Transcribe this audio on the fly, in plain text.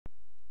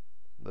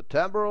The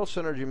Temporal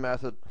Synergy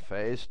Method,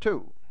 Phase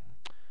 2.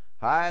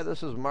 Hi,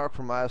 this is Mark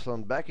from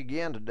Iceland, back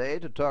again today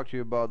to talk to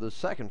you about the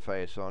second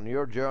phase on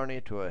your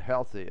journey to a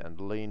healthy and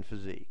lean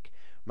physique.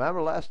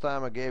 Remember last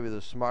time I gave you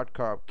the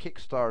Smart-Carb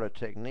Kick-Starter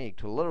Technique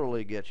to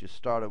literally get you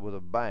started with a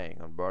bang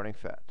on burning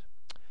fat.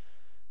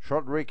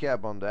 Short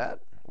recap on that.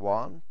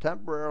 1.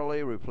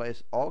 Temporarily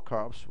replace all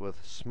carbs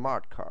with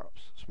smart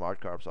carbs. Smart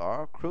carbs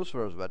are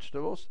cruciferous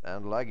vegetables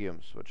and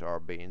legumes, which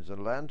are beans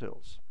and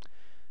lentils.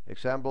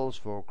 Examples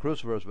for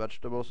cruciferous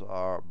vegetables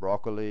are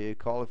broccoli,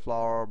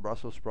 cauliflower,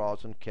 Brussel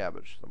sprouts, and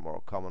cabbage, the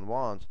more common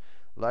ones.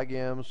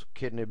 Legumes,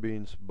 kidney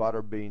beans,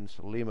 butter beans,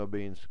 Lima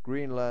beans,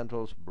 green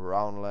lentils,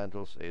 brown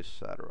lentils,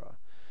 etc.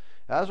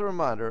 As a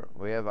reminder,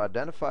 we have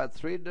identified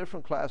 3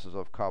 different classes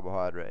of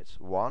carbohydrates.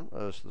 1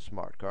 is the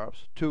smart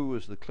carbs, 2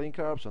 is the clean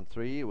carbs, and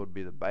 3 would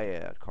be the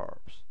bad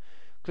carbs.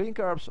 Clean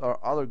carbs are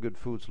other good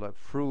foods like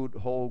fruit,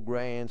 whole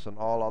grains, and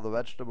all other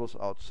vegetables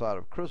outside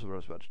of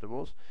cruciferous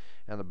vegetables.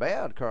 And the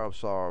bad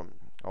carbs are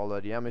all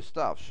that yummy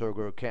stuff: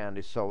 sugar,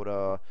 candy,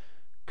 soda,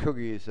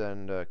 cookies,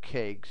 and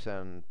cakes,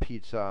 and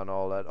pizza, and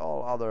all that,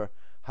 all other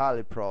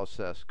highly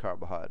processed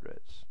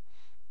carbohydrates.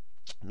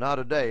 Now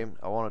today,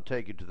 I want to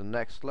take you to the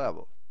next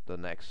level, the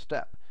next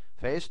step,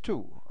 Phase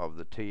 2 of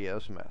the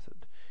TS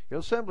method.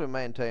 You'll simply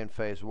maintain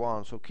Phase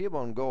 1, so keep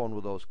on going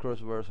with those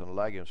crucifers and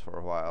legumes for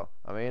a while.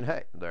 I mean,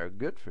 hey, they're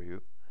good for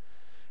you.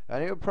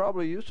 And you're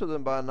probably used to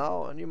them by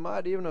now, and you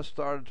might even have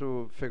started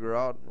to figure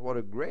out what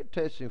a great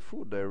tasting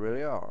food they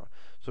really are.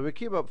 So we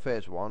keep up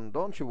Phase 1.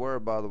 Don't you worry,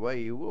 by the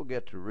way, you will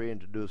get to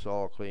reintroduce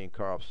all clean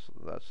carbs,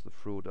 that's the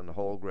fruit and the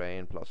whole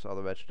grain, plus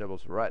other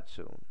vegetables, right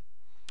soon.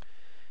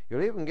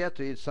 You'll even get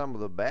to eat some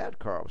of the bad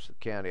carbs, the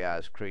candy,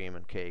 ice cream,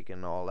 and cake,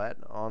 and all that,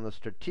 on the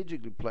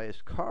strategically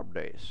placed carb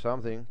days,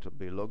 something to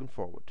be looking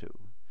forward to.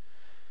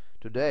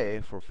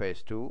 Today, for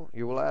Phase 2,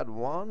 you will add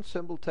one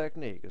simple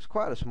technique. It's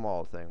quite a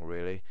small thing,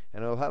 really,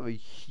 and it will have a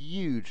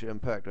huge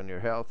impact on your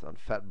health and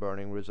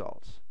fat-burning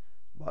results.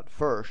 But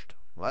first,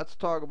 let's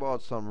talk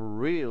about some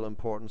real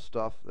important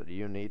stuff that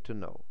you need to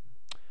know.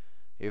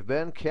 You've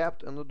been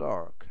kept in the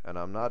dark, and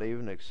I'm not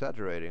even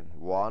exaggerating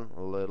one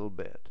little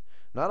bit.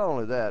 Not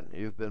only that,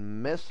 you've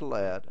been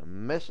misled,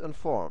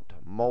 misinformed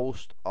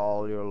most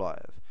all your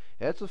life.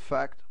 It's a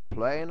fact,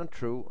 plain and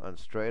true and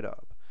straight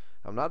up.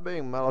 I'm not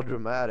being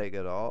melodramatic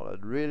at all.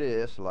 It really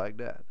is like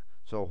that.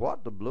 So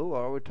what the blue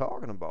are we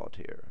talking about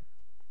here?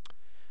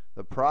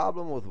 The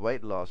problem with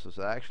weight loss is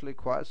actually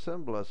quite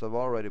simple, as I've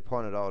already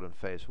pointed out in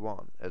Phase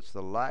 1. It's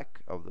the lack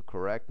of the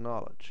correct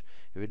knowledge.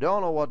 If you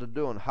don't know what to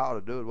do and how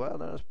to do it, well,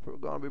 then it's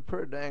going to be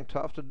pretty dang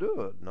tough to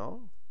do it,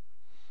 no?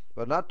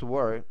 But not to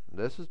worry,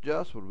 this is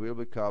just what we'll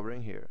be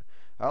covering here.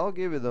 I'll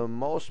give you the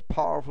most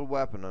powerful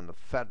weapon in the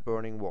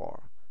fat-burning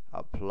war: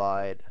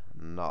 applied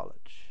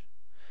knowledge.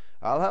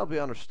 I'll help you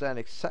understand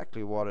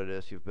exactly what it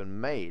is you've been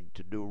made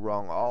to do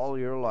wrong all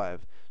your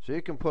life, so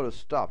you can put a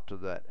stop to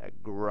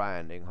that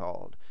grinding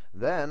halt.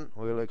 Then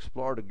we'll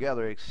explore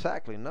together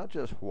exactly not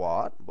just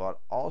what, but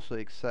also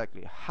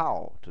exactly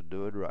how to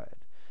do it right,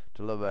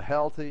 to live a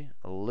healthy,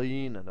 a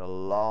lean, and a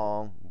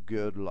long,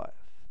 good life.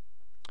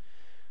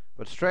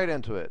 But straight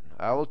into it,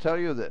 I will tell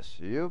you this: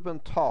 you've been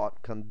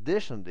taught,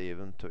 conditioned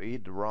even, to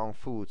eat the wrong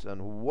foods,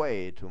 and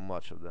way too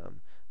much of them.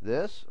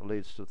 This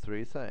leads to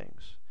 3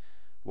 things.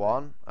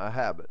 1, a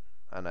habit,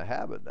 and a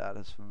habit that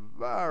is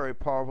very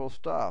powerful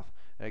stuff,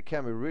 and it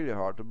can be really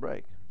hard to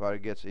break. But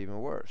it gets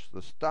even worse.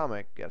 The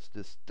stomach gets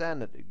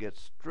distended, it gets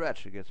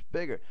stretched, it gets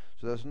bigger,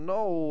 so there's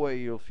no way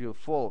you'll feel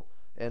full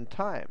in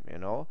time, you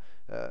know.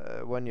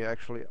 When you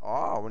actually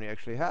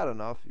had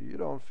enough, you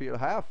don't feel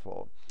half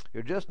full.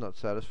 You're just not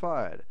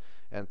satisfied.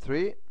 And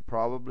 3,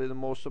 probably the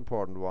most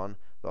important one,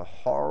 the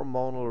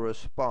hormonal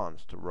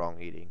response to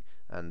wrong eating.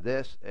 And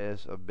this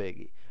is a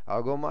biggie.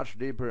 I'll go much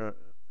deeper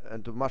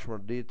into much more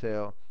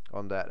detail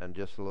on that in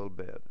just a little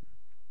bit.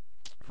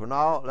 For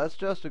now, let's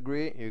just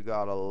agree you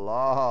got a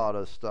lot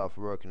of stuff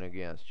working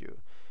against you.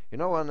 You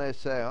know when they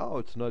say, oh,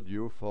 it's not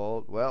your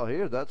fault? Well,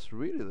 here, that's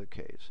really the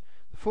case.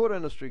 The food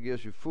industry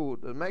gives you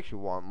food that makes you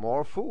want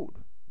more food.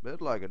 A bit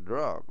like a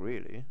drug,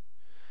 really.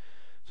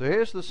 So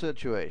here's the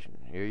situation.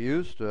 You're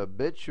used to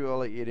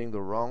habitually eating the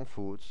wrong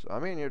foods. I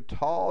mean, you're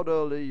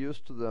totally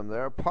used to them.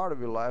 They're a part of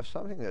your life,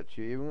 something that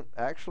you even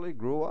actually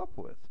grew up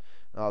with.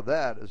 Now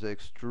that is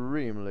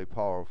extremely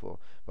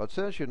powerful, but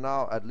since you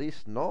now at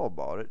least know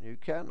about it, you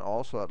can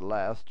also at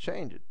last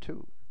change it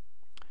too.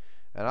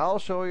 And I'll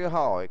show you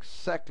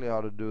exactly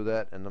how to do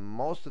that in the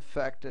most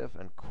effective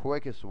and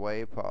quickest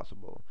way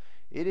possible.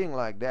 Eating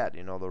like that,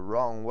 the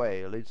wrong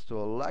way, leads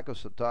to a lack of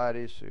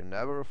satiety, so you're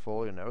never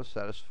full, you're never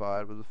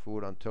satisfied with the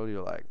food until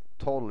you're like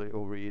totally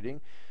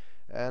overeating,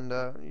 and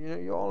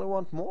you only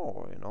want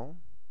more,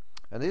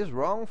 And these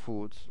wrong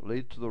foods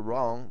lead to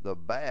the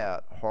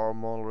bad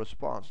hormonal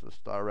response that's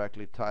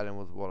directly tied in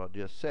with what I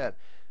just said,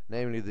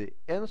 namely the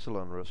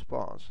insulin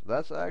response.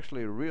 That's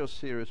actually real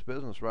serious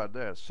business right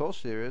there. It's so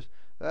serious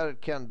that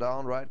it can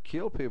downright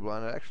kill people,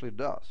 and it actually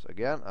does.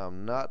 Again,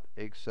 I'm not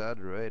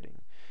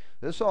exaggerating.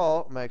 This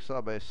all makes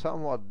up a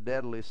somewhat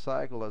deadly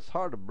cycle that's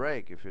hard to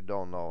break if you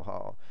don't know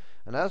how.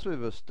 And as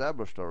we've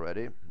established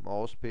already,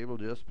 most people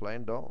just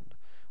plain don't.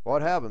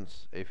 What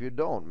happens if you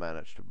don't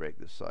manage to break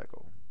this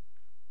cycle?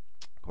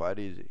 Quite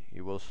easy.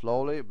 You will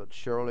slowly but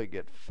surely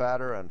get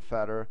fatter and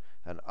fatter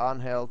and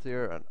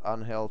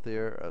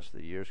unhealthier as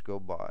the years go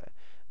by.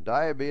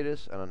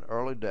 Diabetes and an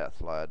early death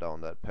lie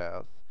down that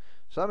path.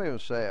 Some even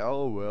say,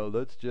 oh well,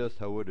 that's just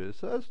how it is.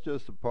 That's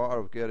just a part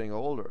of getting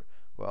older.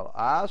 Well,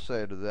 I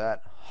say to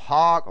that,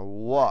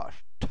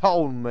 hogwash.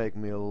 Don't make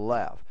me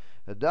laugh.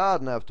 It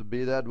doesn't have to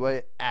be that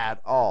way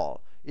at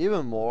all.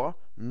 Even more,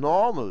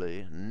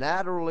 normally,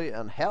 naturally,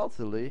 and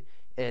healthily,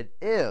 it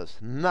is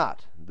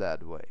not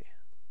that way.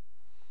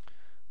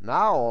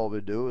 Now all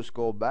we do is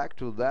go back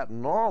to that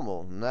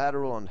normal,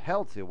 natural, and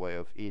healthy way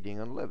of eating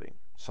and living.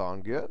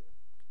 Sound good?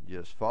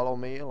 Just follow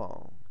me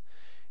along.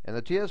 In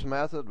the TS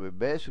method, we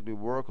basically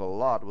work a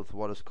lot with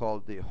what is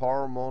called the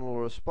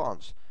hormonal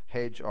response,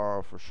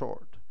 HR for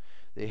short.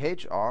 The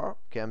HR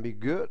can be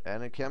good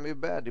and it can be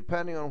bad,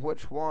 depending on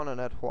which one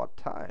and at what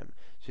time.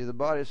 See, the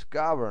body is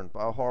governed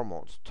by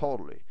hormones,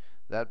 totally.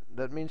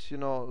 That means,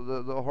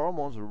 the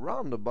hormones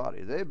run the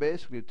body. They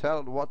basically tell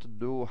it what to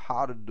do,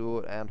 how to do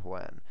it, and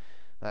when.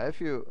 Now, if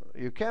you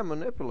can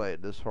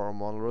manipulate this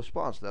hormonal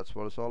response, that's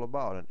what it's all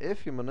about. And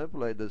if you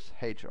manipulate this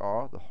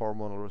HR, the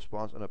hormonal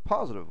response, in a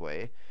positive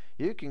way,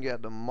 you can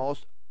get the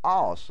most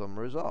awesome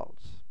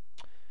results.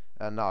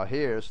 And now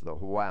here's the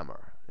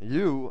whammer.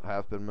 You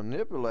have been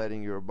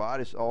manipulating your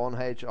body's own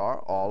HR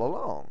all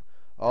along,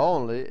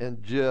 only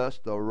in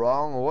just the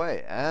wrong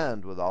way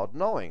and without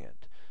knowing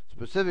it.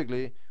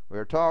 Specifically,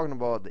 we're talking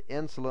about the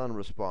insulin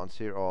response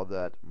here, or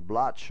that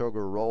blood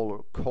sugar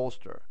roller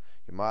coaster.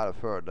 You might have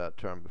heard that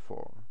term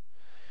before.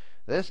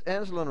 This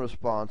insulin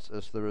response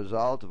is the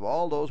result of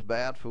all those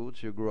bad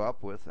foods you grew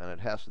up with, and it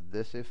has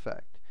this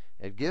effect.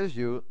 It gives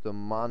you the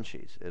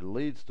munchies. It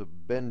leads to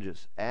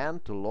binges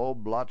and to low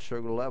blood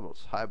sugar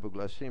levels,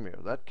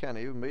 hypoglycemia. That can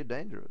even be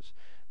dangerous.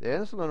 The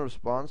insulin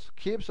response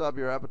keeps up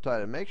your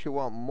appetite and makes you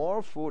want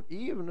more food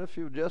even if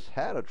you've just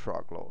had a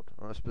truckload,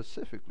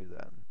 specifically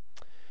then.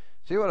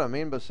 See what I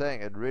mean by saying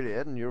it really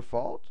isn't your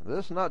fault?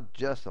 This is not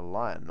just a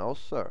line, no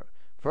sir.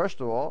 First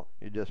of all,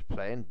 you just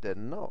plain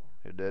didn't know.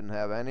 You didn't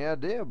have any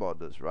idea about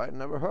this, right?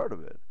 Never heard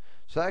of it.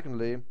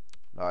 Secondly,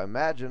 now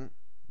imagine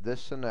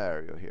this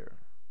scenario here.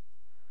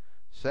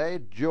 Say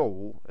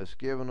Joe is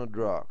given a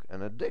drug,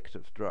 an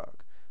addictive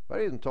drug, but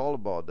he isn't told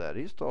about that.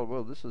 He's told,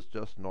 well, this is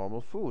just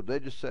normal food. They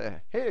just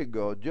say, here you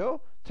go,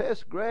 Joe.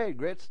 Tastes great,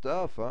 great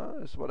stuff, huh?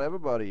 It's what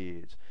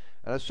everybody eats.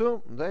 And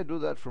assume they do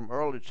that from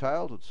early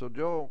childhood, so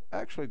Joe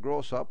actually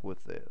grows up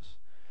with this.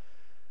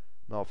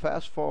 Now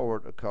fast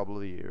forward a couple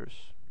of years.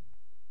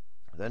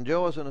 Then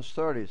Joe is in his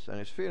 30s and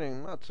he's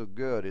feeling not so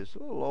good. He's a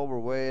little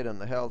overweight and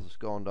the health is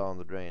going down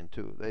the drain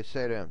too. They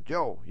say to him,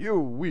 Joe, you're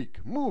weak.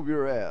 Move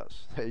your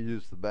ass. They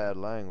use the bad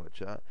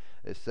language, huh?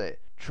 They say,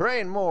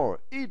 train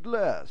more, eat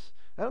less.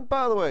 And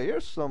by the way,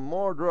 here's some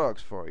more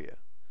drugs for you.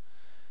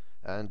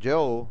 And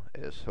Joe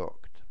is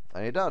hooked.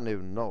 And he doesn't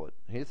even know it.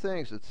 He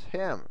thinks it's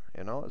him,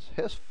 it's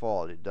his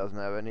fault. He doesn't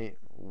have any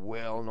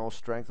will, no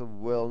strength of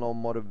will, no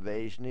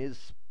motivation. He's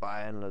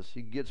spineless.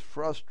 He gets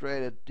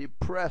frustrated,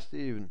 depressed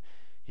even.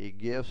 He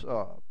gives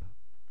up.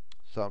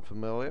 Sound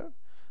familiar?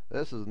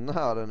 This is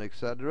not an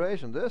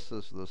exaggeration. This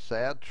is the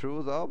sad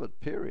truth of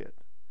it, period.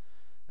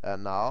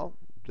 And now,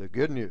 the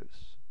good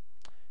news.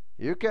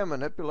 You can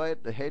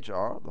manipulate the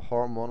HR, the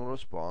hormonal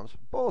response,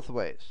 both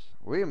ways.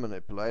 We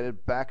manipulate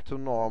it back to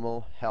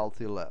normal,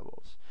 healthy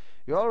levels.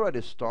 You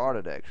already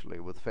started, actually,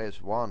 with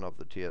phase 1 of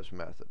the TS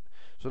method.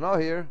 So now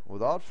here,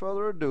 without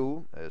further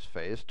ado, is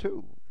phase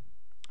 2.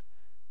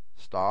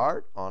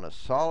 Start on a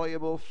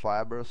soluble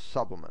fiber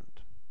supplement.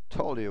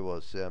 Told you it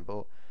was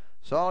simple.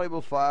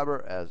 Soluble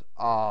fiber is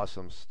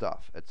awesome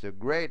stuff. It's a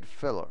great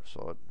filler,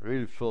 so it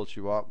really fills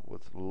you up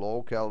with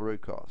low calorie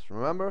costs.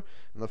 Remember,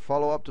 in the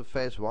follow-up to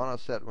phase 1, I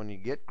said when you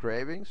get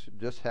cravings,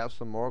 just have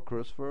some more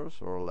crucifers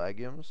or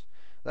legumes.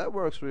 That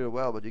works really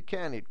well, but you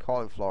can't eat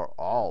cauliflower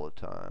all the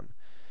time.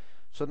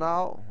 So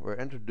now we're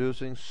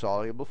introducing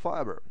soluble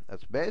fiber.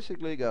 It's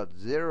basically got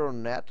 0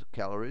 net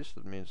calories,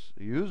 that means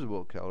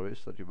usable calories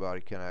that your body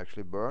can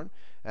actually burn,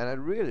 and it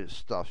really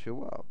stuffs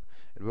you up.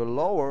 It will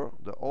lower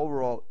the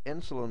overall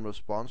insulin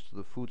response to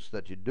the foods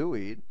that you do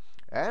eat,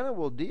 and it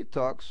will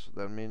detox,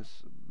 that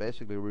means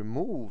basically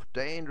remove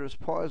dangerous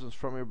poisons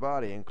from your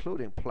body,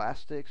 including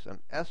plastics and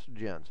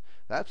estrogens.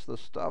 That's the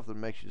stuff that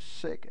makes you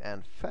sick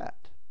and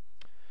fat.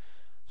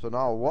 So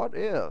now, what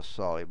is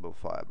soluble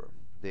fiber?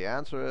 The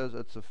answer is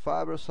it's a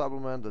fiber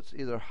supplement that's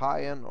either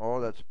high in or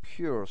that's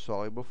pure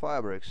soluble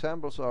fiber.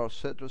 Examples are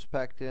citrus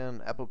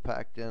pectin, apple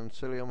pectin,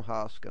 psyllium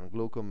husk, and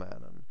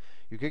glucomannan.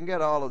 You can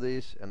get all of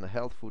these in the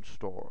health food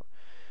store.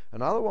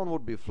 Another one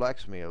would be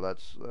flax meal.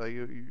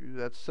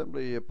 That's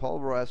simply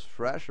pulverized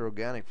fresh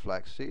organic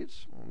flax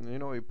seeds.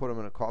 You put them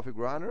in a coffee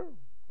grinder,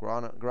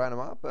 grind them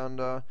up,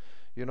 and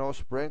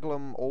sprinkle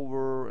them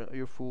over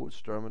your food,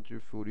 stir them into your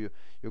food.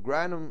 You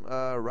grind them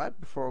right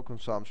before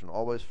consumption,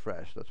 always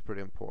fresh. That's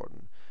pretty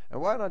important.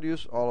 And why not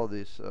use all of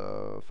these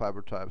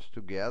fiber types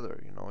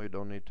together? You know, you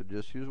don't need to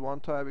just use one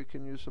type. You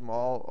can use them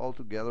all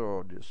together,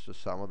 or just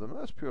some of them.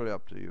 That's purely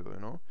up to you. You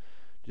know,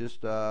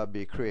 just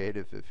be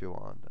creative if you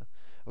want.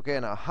 Okay,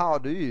 now how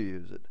do you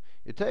use it?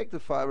 You take the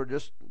fiber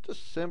just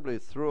simply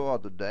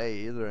throughout the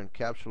day, either in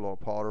capsule or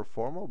powder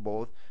form, or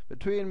both,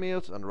 between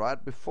meals and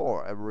right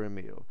before every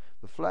meal.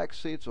 The flax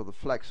seeds, or the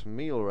flax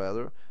meal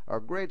rather, are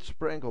great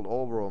sprinkled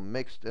over or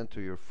mixed into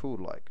your food,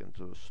 like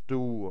into a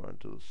stew or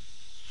into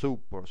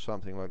soup or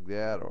something like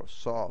that, or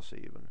sauce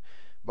even.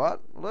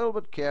 But a little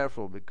bit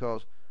careful,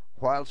 because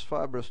whilst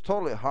fiber is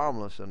totally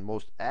harmless and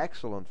most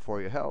excellent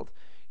for your health,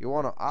 you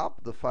want to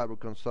up the fiber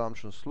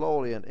consumption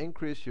slowly and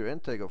increase your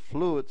intake of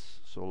fluids,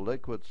 so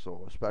liquids,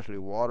 so especially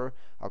water,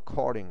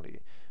 accordingly,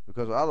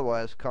 because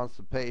otherwise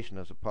constipation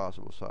is a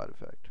possible side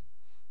effect.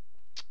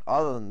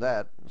 Other than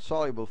that,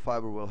 soluble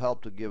fiber will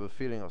help to give a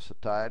feeling of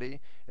satiety.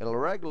 It'll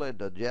regulate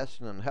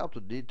digestion and help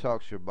to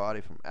detox your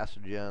body from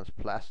estrogens,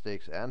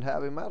 plastics, and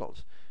heavy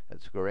metals.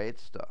 It's great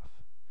stuff.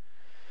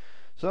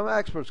 Some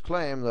experts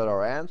claim that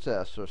our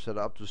ancestors had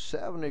up to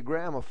 70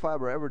 grams of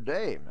fiber every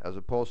day, as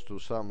opposed to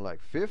some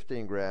like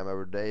 15 grams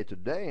every day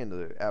today in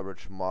the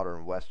average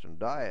modern Western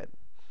diet.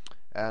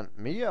 And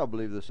me, I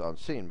believe this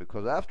unseen,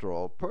 because after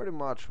all, pretty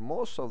much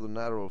most of the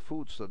natural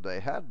foods that they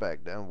had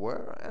back then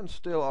were, and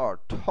still are,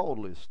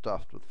 totally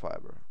stuffed with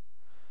fiber.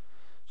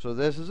 So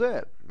this is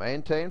it.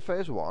 Maintain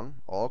phase 1,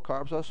 all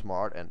carbs are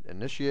smart, and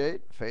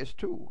initiate phase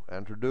 2,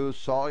 introduce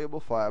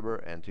soluble fiber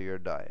into your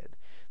diet.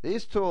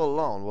 These two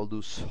alone will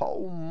do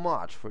so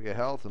much for your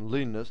health and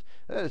leanness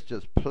that it's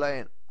just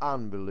plain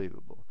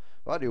unbelievable.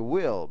 But you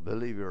will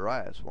believe your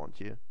eyes, won't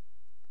you?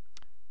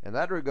 In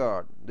that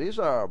regard, these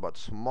are but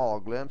small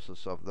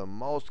glimpses of the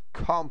most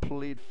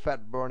complete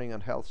fat-burning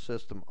and health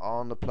system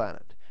on the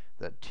planet,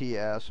 the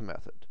TS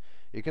method.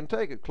 You can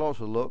take a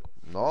closer look,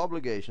 no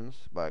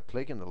obligations, by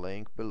clicking the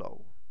link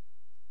below.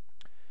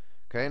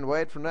 Can't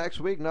wait for next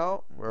week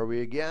now, where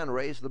we again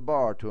raise the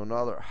bar to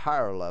another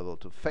higher level,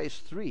 to phase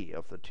 3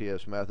 of the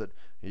TS method,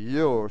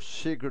 your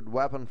secret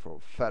weapon for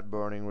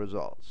fat-burning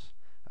results.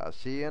 I'll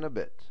see you in a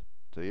bit.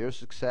 To your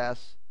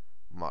success,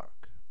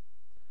 Mark.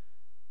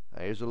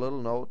 Now here's a little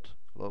note,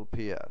 a little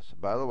PS.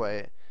 By the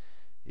way,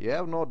 you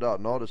have no doubt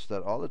noticed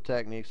that all the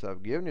techniques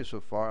I've given you so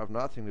far have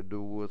nothing to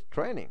do with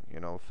training,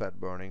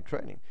 fat-burning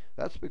training.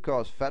 That's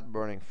because fat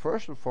burning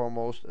first and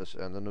foremost is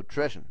in the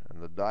nutrition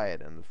and the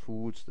diet and the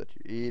foods that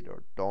you eat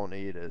or don't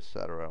eat,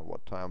 etc., and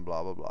what time,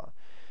 blah blah blah.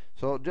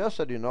 So just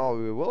so you know,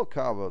 we will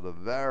cover the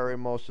very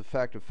most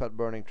effective fat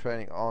burning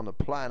training on the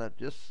planet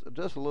just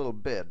a little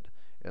bit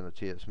in the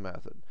TS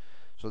method.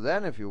 So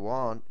then if you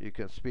want, you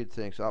can speed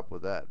things up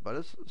with that, but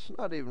it's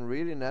not even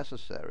really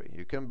necessary.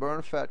 You can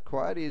burn fat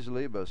quite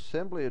easily by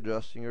simply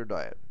adjusting your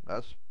diet.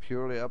 That's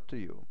purely up to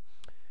you.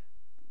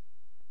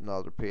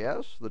 Another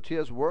PS, the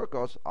TS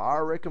workouts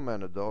are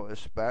recommended though,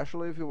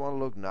 especially if you want to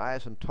look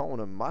nice and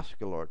toned and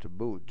muscular to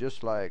boot,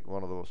 just like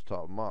one of those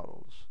top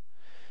models.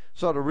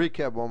 So to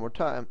recap one more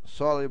time,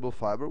 soluble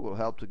fiber will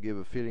help to give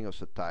a feeling of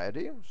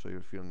satiety, so you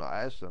feel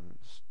nice and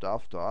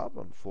stuffed up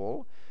and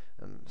full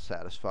and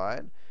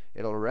satisfied.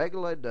 It'll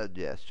regulate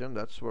digestion,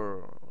 that's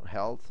where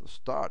health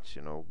starts,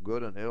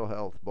 good and ill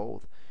health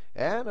both.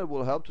 And it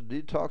will help to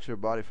detox your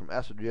body from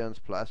estrogens,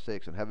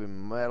 plastics, and heavy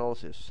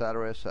metals,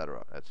 etc.,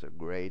 etc. That's a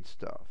great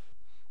stuff.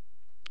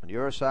 And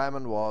your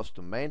assignment was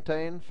to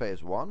maintain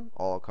phase 1,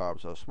 all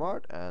carbs are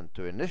smart, and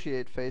to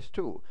initiate phase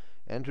 2,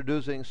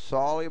 introducing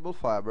soluble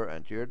fiber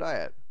into your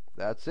diet.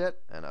 That's it,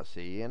 and I'll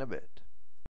see you in a bit.